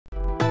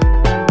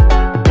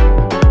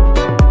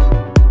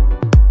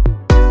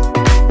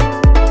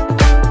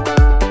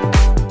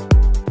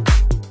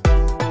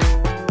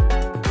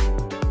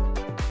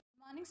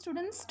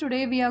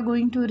Today we are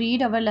going to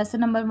read our lesson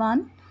number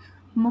 1.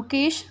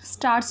 Mukesh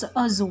starts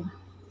a zoo.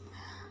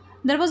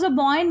 There was a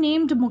boy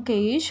named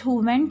Mukesh who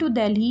went to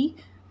Delhi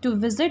to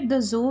visit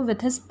the zoo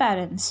with his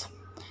parents.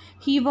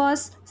 He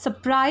was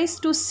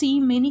surprised to see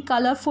many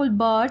colorful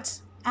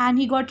birds and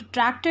he got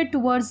attracted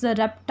towards the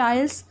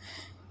reptiles,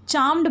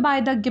 charmed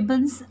by the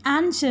gibbons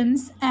and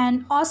chimps,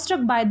 and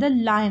awestruck by the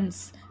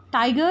lions,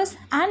 tigers,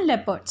 and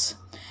leopards.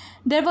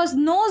 There was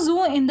no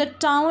zoo in the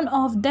town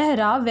of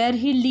Dehra where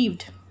he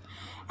lived.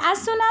 As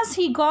soon as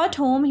he got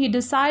home, he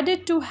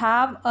decided to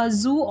have a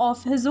zoo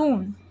of his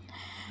own.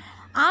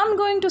 "I'm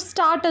going to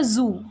start a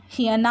zoo,"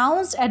 he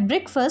announced at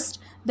breakfast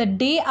the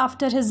day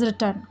after his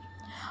return.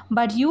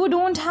 "But you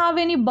don't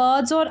have any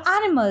birds or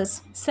animals,"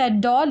 said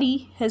Dolly,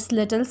 his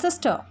little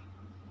sister.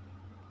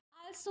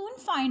 "I'll soon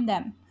find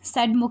them,"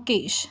 said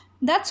Mukesh.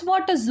 "That's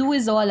what a zoo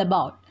is all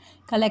about,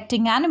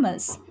 collecting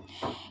animals."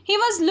 He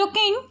was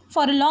looking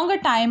for a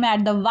longer time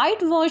at the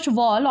whitewashed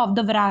wall of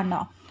the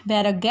veranda,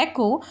 where a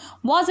gecko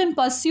was in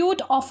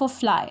pursuit of a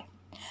fly.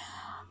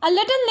 A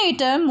little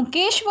later,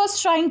 Mukesh was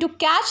trying to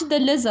catch the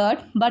lizard,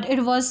 but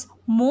it was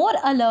more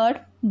alert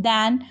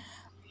than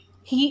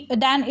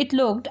it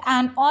looked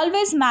and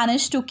always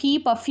managed to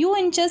keep a few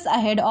inches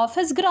ahead of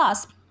his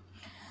grasp.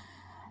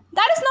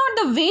 "That is not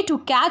the way to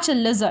catch a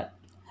lizard,"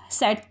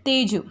 said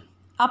Teju,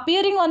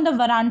 appearing on the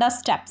veranda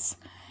steps.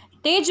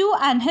 Teju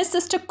and his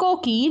sister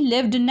Koki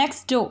lived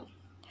next door.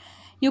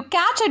 "You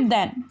catch it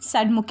then,"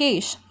 said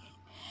Mukesh.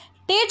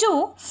 Teju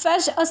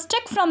fetched a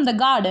stick from the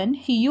garden.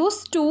 He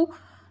used to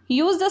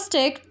use the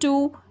stick to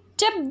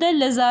tip the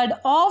lizard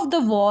off the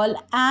wall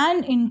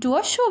and into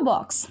a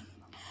shoebox.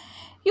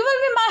 "You will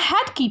be my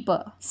head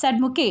keeper,"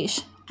 said Mukesh,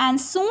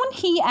 and soon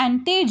he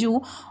and Teju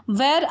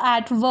were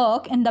at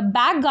work in the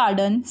back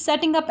garden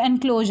setting up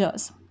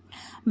enclosures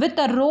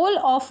with a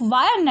roll of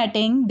wire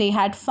netting they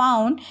had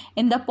found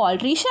in the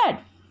poultry shed.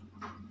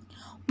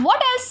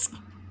 "What else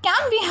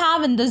can we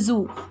have in the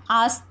zoo?"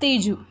 asked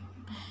Teju.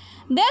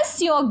 "There's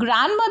your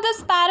grandmother's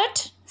parrot,"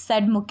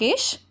 said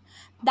Mukesh.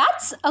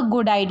 "That's a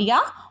good idea,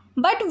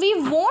 but we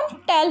won't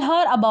tell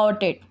her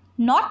about it.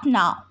 Not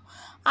now.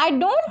 I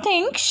don't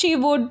think she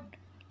would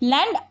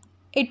lend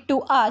it to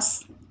us.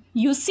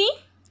 You see,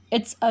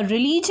 it's a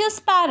religious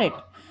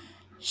parrot.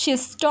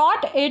 She's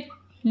taught it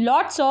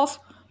lots of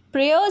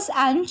prayers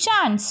and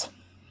chants."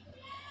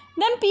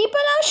 "Then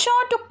people are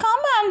sure to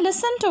come and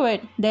listen to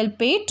it. They'll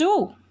pay too."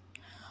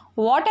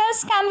 "What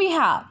else can we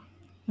have?"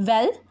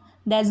 "Well,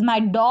 there's my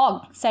dog,"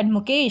 said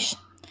Mukesh.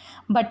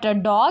 "But a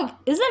dog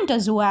isn't a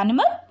zoo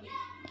animal."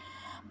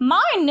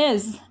 "Mine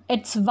is.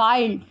 It's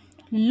wild.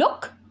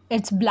 Look,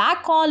 it's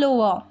black all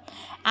over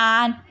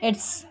and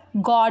it's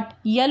got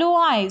yellow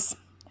eyes.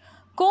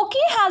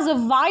 Koki has a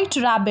white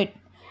rabbit.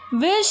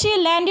 Will she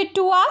lend it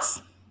to us?"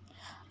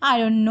 "I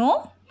don't know.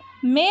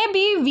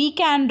 Maybe we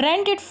can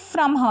rent it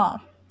from her."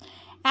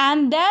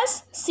 "And there's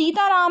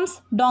Sitaram's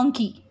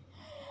donkey."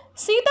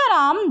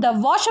 Sitaram, the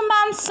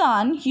washerman's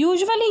son,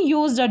 usually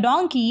used a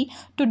donkey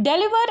to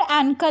deliver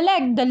and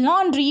collect the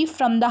laundry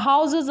from the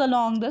houses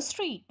along the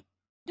street.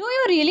 "Do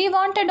you really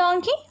want a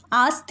donkey?"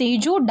 asked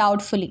Teju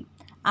doubtfully.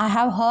 "I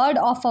have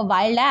heard of a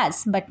wild ass,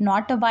 but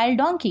not a wild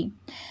donkey."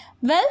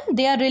 "Well,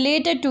 they are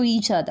related to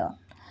each other.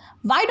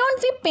 Why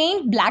don't we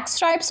paint black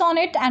stripes on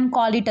it and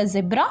call it a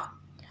zebra?"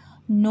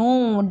 "No,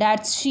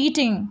 that's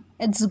cheating.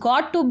 It's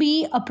got to be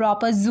a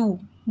proper zoo.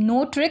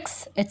 No tricks.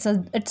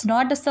 It's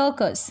not a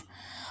circus."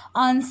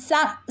 On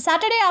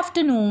Saturday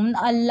afternoon,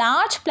 a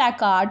large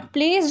placard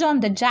placed on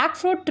the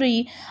jackfruit tree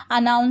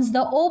announced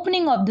the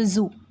opening of the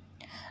zoo.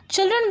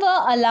 Children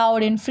were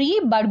allowed in free,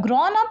 but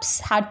grown-ups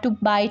had to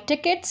buy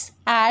tickets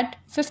at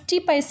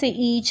 50 paise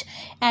each,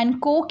 and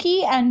Koki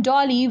and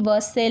Dolly were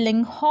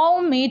selling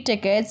homemade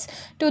tickets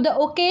to the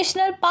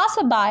occasional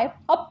passerby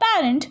or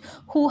parent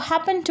who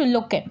happened to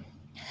look in.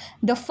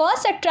 The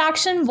first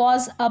attraction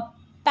was a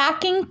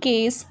packing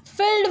case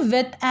filled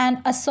with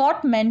an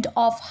assortment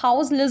of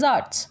house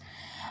lizards.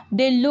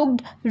 They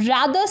looked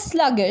rather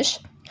sluggish,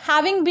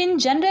 having been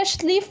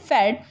generously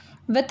fed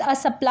with a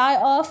supply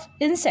of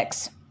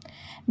insects.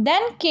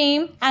 Then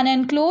came an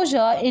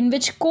enclosure in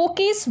which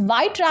Koki's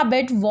white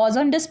rabbit was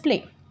on display,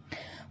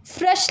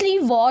 freshly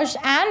washed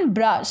and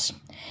brushed.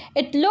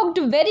 It looked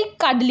very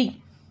cuddly.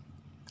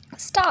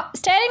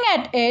 Staring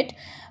at it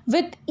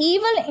with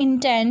evil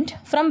intent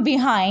from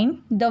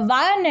behind the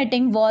wire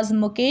netting was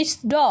Mukesh's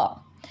dog.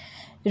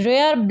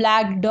 "Rare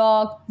black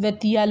dog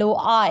with yellow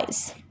eyes,"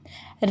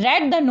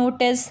 read the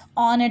notice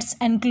on its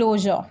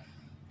enclosure.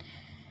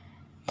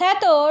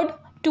 Tethered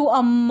to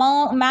a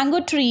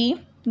mango tree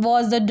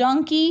was the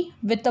donkey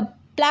with a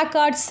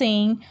placard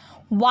saying,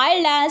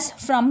 "Wild ass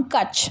from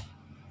Kutch."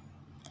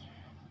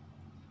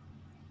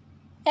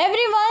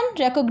 Everyone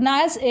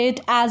recognized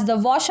it as the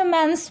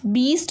washerman's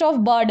beast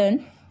of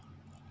burden.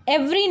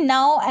 Every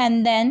now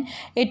and then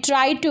it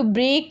tried to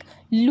break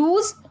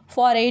loose,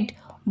 for it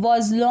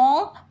was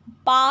long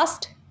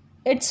past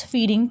its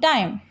feeding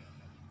time.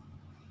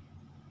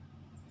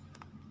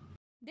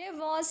 There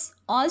was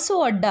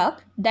also a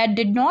duck that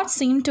did not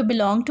seem to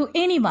belong to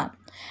anyone,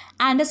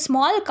 and a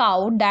small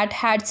cow that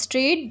had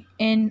strayed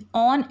in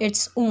on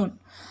its own.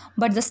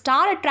 But the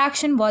star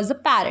attraction was a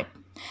parrot.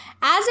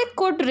 As it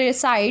could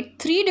recite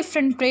three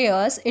different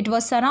prayers, it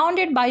was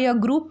surrounded by a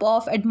group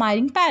of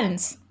admiring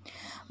parents.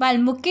 While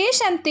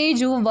Mukesh and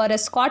Teju were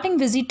escorting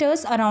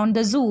visitors around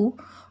the zoo,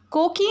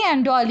 Koki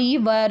and Dolly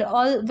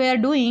were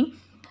doing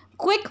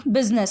quick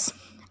business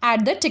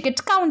at the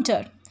ticket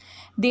counter.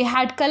 They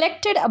had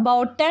collected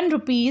about 10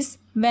 rupees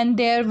when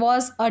there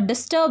was a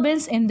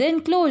disturbance in the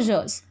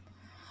enclosures.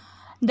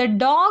 The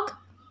dog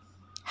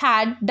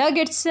had dug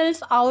itself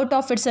out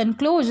of its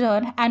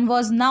enclosure and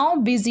was now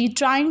busy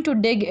trying to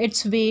dig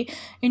its way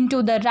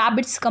into the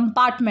rabbit's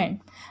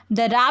compartment.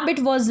 The rabbit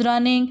was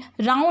running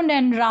round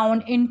and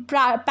round in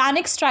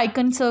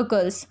panic-stricken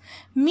circles.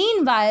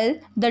 Meanwhile,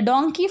 the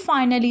donkey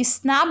finally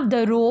snapped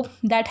the rope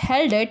that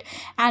held it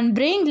and,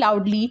 braying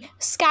loudly,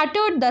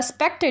 scattered the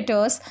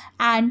spectators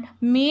and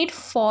made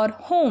for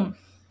home.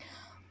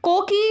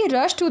 Koki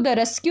rushed to the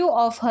rescue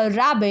of her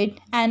rabbit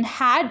and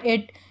had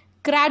it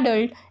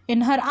cradled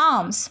in her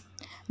arms.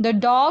 The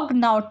dog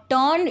now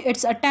turned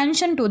its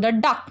attention to the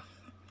duck.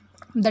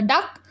 The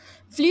duck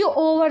flew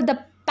over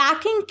the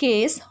packing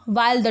case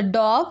while the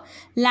dog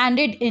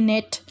landed in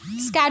it,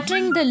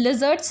 scattering the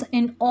lizards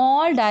in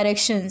all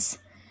directions.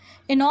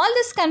 In all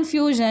this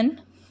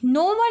confusion,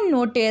 no one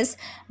noticed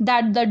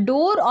that the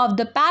door of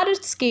the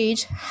parrot's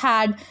cage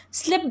had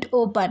slipped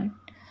open.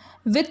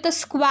 With a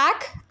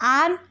squawk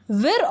and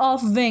whir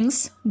of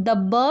wings, the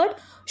bird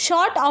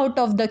shot out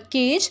of the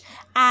cage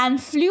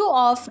and flew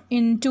off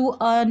into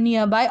a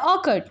nearby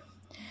orchard.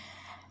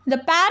 "The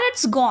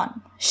parrot's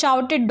gone,"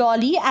 shouted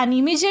Dolly, and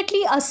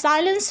immediately a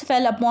silence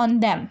fell upon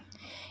them.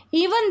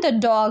 Even the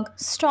dog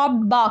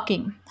stopped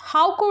barking.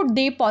 How could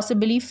they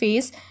possibly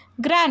face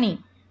Granny?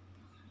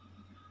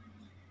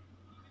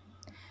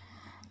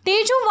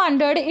 Teju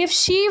wondered if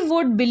she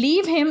would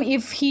believe him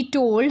if he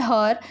told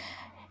her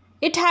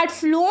it had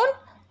flown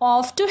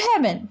off to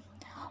heaven.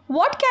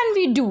 "What can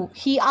we do?"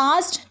 he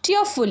asked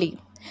tearfully.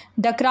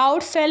 The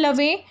crowd fell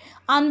away,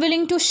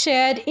 unwilling to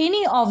share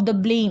any of the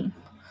blame.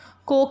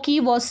 Koki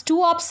was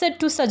too upset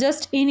to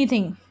suggest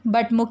anything,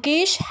 but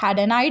Mukesh had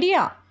an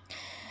idea.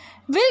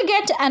 "We'll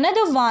get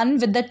another one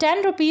with the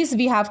 10 rupees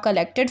we have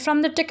collected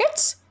from the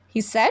tickets,"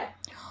 he said.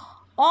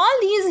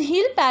 "All these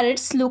hill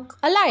parrots look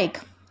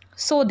alike."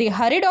 So they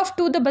hurried off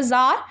to the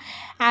bazaar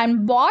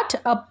and bought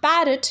a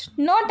parrot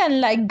not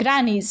unlike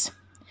Granny's.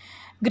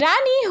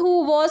 Granny, who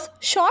was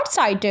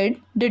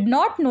short-sighted, did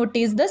not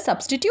notice the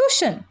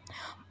substitution,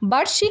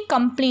 but she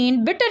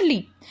complained bitterly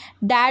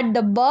that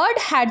the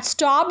bird had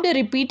stopped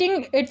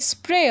repeating its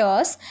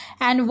prayers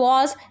and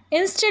was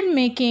instead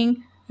making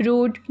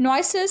rude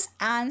noises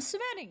and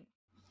swearing.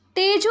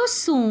 Teju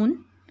soon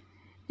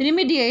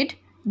remedied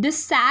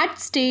this sad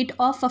state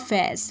of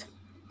affairs.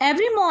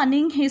 Every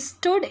morning he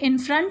stood in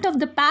front of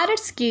the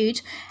parrot's cage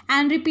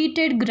and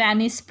repeated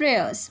Granny's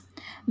prayers.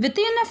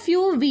 Within a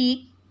few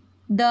weeks,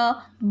 the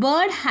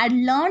bird had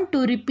learned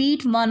to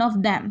repeat one of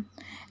them.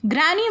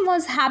 Granny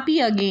was happy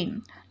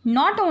again,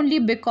 not only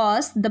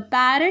because the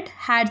parrot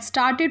had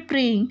started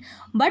praying,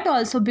 but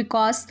also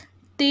because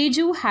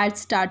Teju had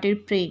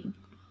started praying.